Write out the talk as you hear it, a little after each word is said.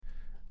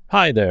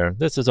Hi there,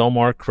 this is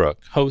Omar Crook,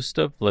 host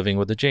of Living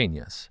with a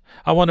Genius.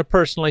 I want to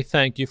personally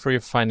thank you for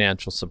your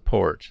financial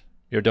support.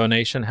 Your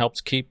donation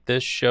helps keep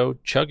this show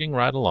chugging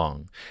right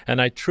along,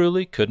 and I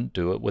truly couldn't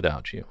do it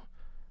without you.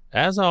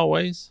 As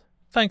always,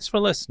 thanks for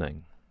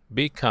listening.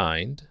 Be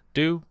kind,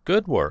 do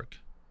good work,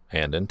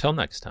 and until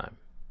next time.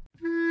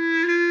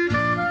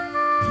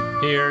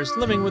 Here's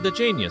Living with a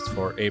Genius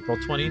for April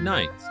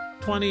 29th,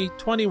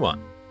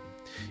 2021.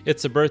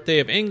 It's the birthday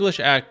of English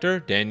actor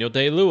Daniel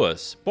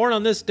Day-Lewis, born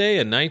on this day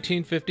in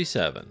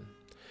 1957.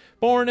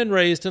 Born and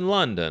raised in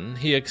London,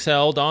 he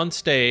excelled on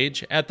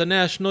stage at the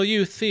National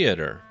Youth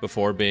Theatre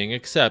before being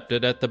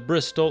accepted at the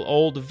Bristol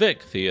Old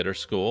Vic Theatre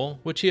School,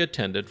 which he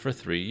attended for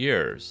 3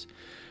 years.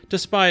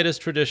 Despite his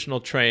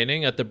traditional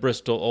training at the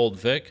Bristol Old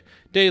Vic,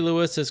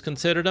 Day-Lewis is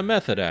considered a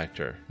method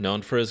actor,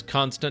 known for his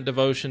constant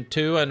devotion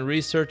to and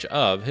research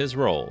of his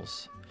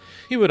roles.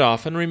 He would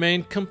often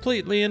remain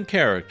completely in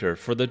character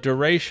for the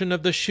duration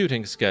of the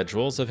shooting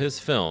schedules of his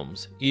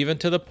films, even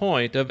to the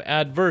point of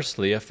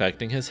adversely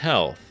affecting his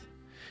health.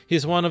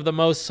 He's one of the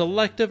most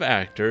selective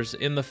actors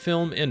in the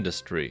film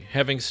industry,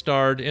 having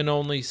starred in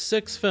only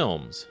 6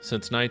 films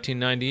since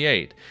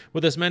 1998,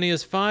 with as many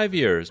as 5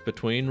 years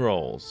between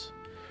roles.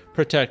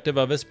 Protective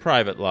of his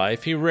private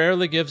life, he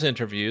rarely gives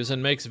interviews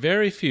and makes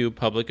very few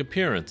public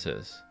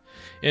appearances.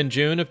 In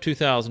June of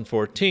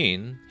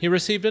 2014, he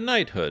received a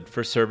knighthood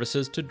for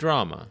services to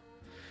drama.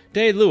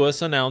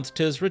 Day-Lewis announced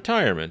his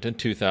retirement in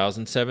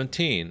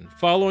 2017,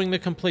 following the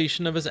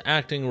completion of his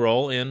acting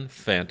role in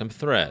Phantom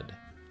Thread.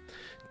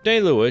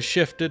 Day-Lewis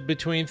shifted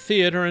between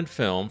theater and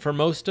film for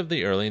most of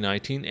the early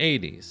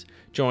 1980s,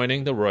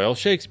 joining the Royal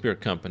Shakespeare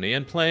Company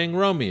and playing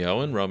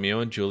Romeo in Romeo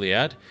and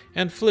Juliet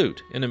and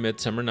Flute in A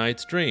Midsummer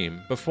Night's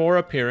Dream, before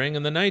appearing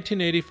in the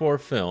 1984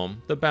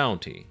 film The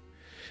Bounty.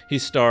 He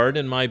starred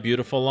in My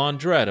Beautiful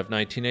Laundrette of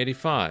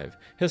 1985,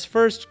 his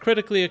first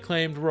critically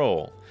acclaimed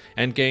role,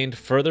 and gained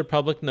further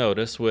public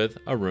notice with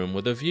A Room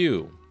with a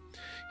View.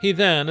 He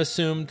then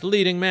assumed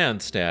leading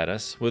man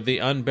status with The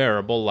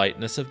Unbearable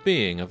Lightness of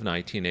Being of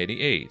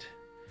 1988.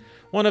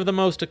 One of the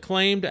most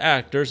acclaimed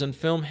actors in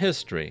film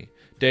history,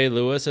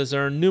 Day-Lewis has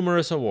earned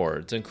numerous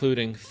awards,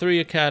 including 3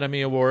 Academy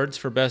Awards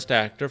for Best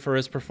Actor for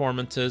his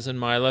performances in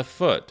My Left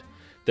Foot,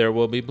 There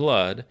Will Be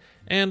Blood,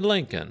 and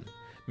Lincoln,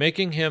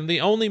 making him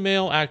the only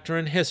male actor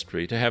in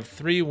history to have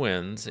 3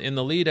 wins in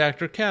the lead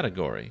actor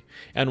category,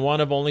 and one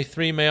of only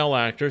 3 male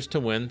actors to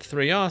win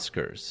 3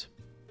 Oscars.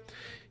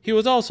 He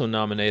was also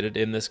nominated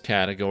in this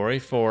category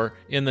for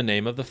In the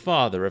Name of the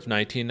Father of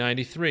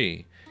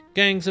 1993,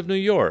 Gangs of New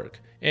York,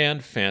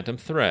 and Phantom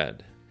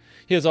Thread.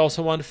 He has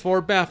also won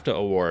 4 BAFTA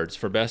Awards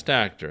for Best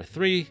Actor,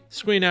 3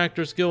 Screen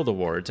Actors Guild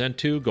Awards, and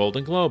 2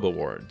 Golden Globe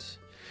Awards.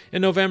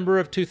 In November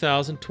of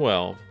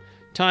 2012,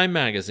 Time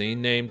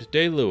magazine named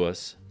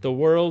Day-Lewis the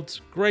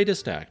world's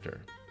greatest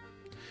actor.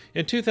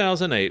 In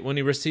 2008, when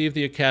he received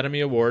the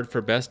Academy Award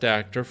for Best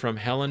Actor from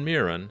Helen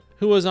Mirren,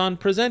 who was on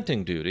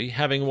presenting duty,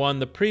 having won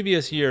the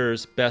previous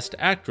year's Best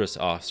Actress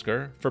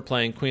Oscar for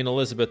playing Queen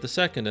Elizabeth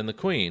II in The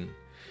Queen,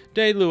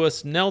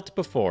 Day-Lewis knelt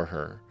before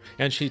her,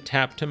 and she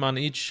tapped him on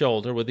each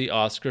shoulder with the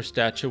Oscar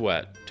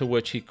statuette, to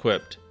which he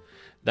quipped,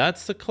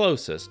 "That's the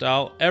closest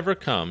I'll ever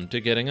come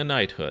to getting a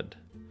knighthood."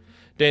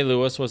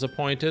 Day-Lewis was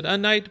appointed a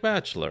Knight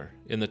Bachelor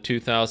in the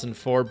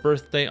 2004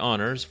 birthday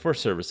honors for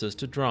services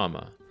to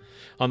drama.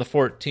 On the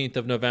 14th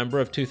of November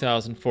of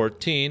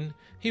 2014,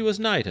 he was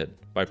knighted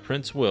by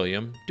Prince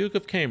William, Duke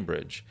of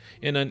Cambridge,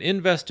 in an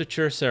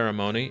investiture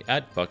ceremony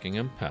at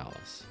Buckingham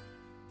Palace.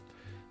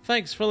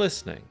 Thanks for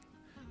listening.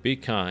 Be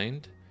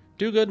kind,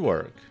 do good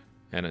work,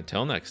 and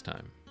until next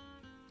time.